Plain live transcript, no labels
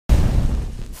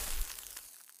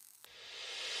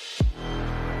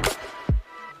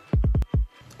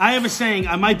I have a saying,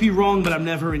 I might be wrong, but I'm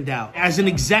never in doubt. As an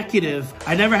executive,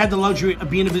 I never had the luxury of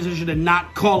being in a position to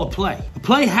not call a play. A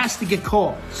play has to get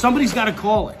called. Somebody's got to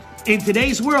call it. In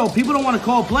today's world, people don't want to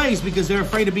call plays because they're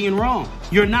afraid of being wrong.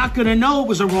 You're not going to know it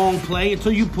was a wrong play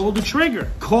until you pull the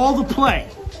trigger. Call the play.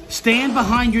 Stand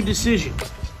behind your decision.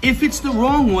 If it's the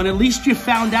wrong one, at least you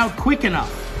found out quick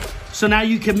enough. So now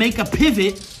you can make a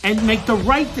pivot and make the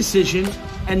right decision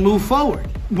and move forward.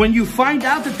 When you find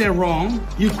out that they're wrong,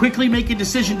 you quickly make a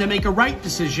decision to make a right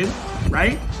decision,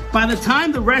 right? By the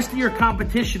time the rest of your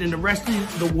competition and the rest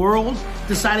of the world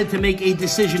decided to make a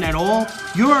decision at all,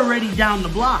 you're already down the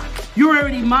block. You're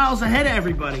already miles ahead of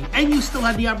everybody, and you still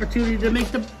have the opportunity to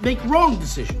make wrong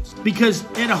decisions. Because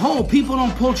at a whole, people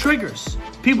don't pull triggers.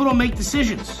 People don't make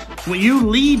decisions. When you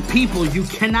lead people, you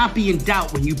cannot be in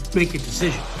doubt when you make a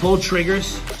decision. Pull triggers,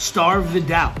 starve the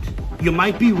doubt. You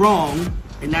might be wrong,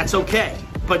 and that's okay,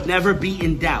 but never be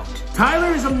in doubt.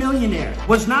 Tyler is a millionaire.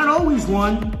 Was not always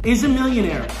one, is a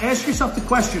millionaire. Ask yourself the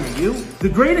question, are you? The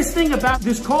greatest thing about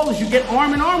this call is you get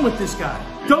arm in arm with this guy.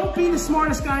 Don't be the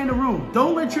smartest guy in the room.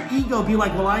 Don't let your ego be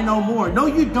like, well, I know more. No,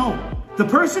 you don't. The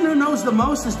person who knows the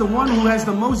most is the one who has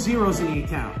the most zeros in the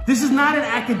account. This is not an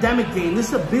academic game. This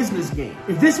is a business game.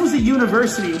 If this was a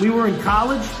university and we were in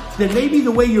college, then maybe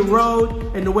the way you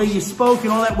wrote and the way you spoke and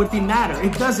all that wouldn't matter.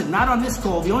 It doesn't. Not on this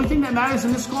call. The only thing that matters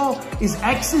in this call is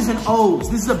X's and O's.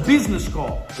 This is a business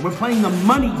call. We're playing the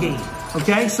money game.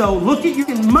 Okay, so look at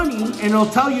your money and it'll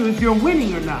tell you if you're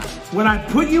winning or not. When I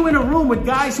put you in a room with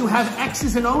guys who have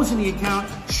X's and O's in the account,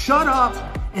 shut up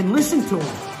and listen to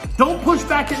them. Don't push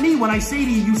back at me when I say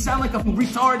to you, you sound like a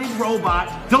retarded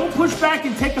robot. Don't push back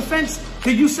and take offense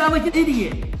that you sound like an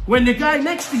idiot. When the guy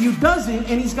next to you doesn't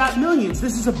and he's got millions.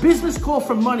 This is a business call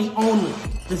for money only.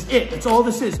 That's it. That's all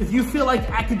this is. If you feel like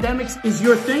academics is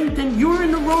your thing, then you're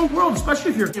in the wrong world,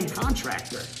 especially if you're a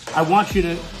contractor. I want you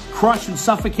to crush and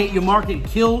suffocate your market and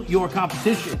kill your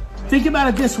competition. Think about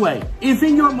it this way. If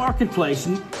in your marketplace,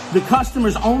 the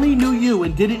customers only knew you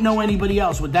and didn't know anybody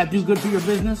else, would that do good for your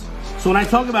business? So when I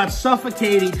talk about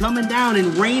suffocating, coming down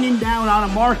and raining down on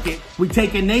a market, we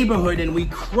take a neighborhood and we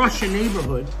crush a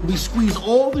neighborhood. We squeeze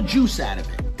all the juice out of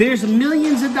it. There's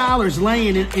millions of dollars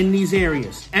laying in these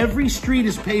areas. Every street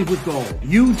is paved with gold.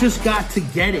 You just got to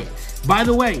get it. By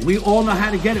the way, we all know how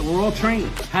to get it. We're all trained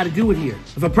how to do it here.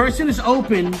 If a person is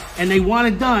open and they want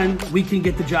it done, we can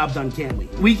get the job done, can't we?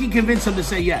 We can convince them to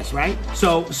say yes, right?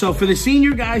 So for the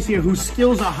senior guys here whose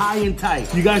skills are high and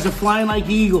tight, you guys are flying like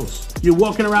eagles. You're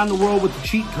walking around the world with the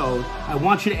cheat code. I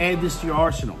want you to add this to your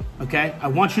arsenal, okay? I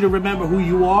want you to remember who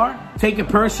you are. Take it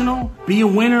personal. Be a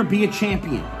winner. Be a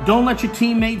champion. Don't let your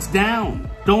teammates down.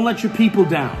 Don't let your people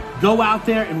down. Go out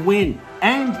there and win.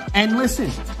 And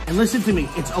listen to me.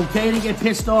 It's okay to get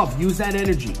pissed off. Use that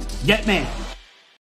energy. Get mad.